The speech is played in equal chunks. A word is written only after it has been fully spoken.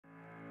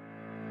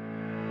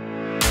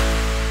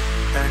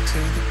to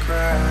the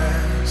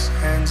grass,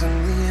 hands in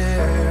the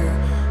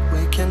air.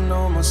 We can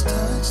almost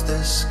touch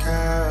the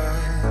sky.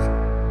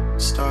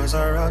 Stars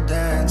are out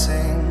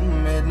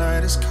dancing,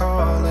 midnight is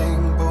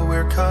calling, but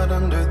we're caught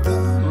under the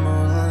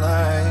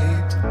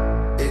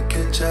moonlight. It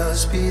could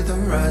just be the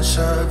rush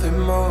of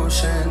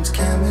emotions,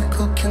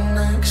 chemical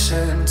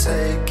connection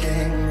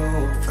taking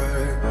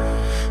over.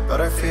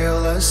 But I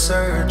feel us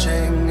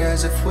surging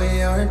as if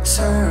we are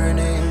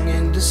turning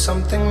into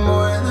something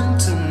more than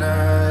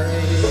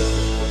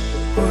tonight.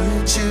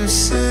 Would you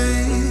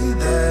say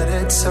that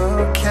it's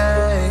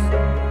okay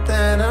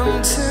that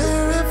I'm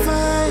terrified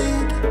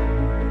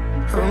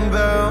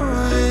about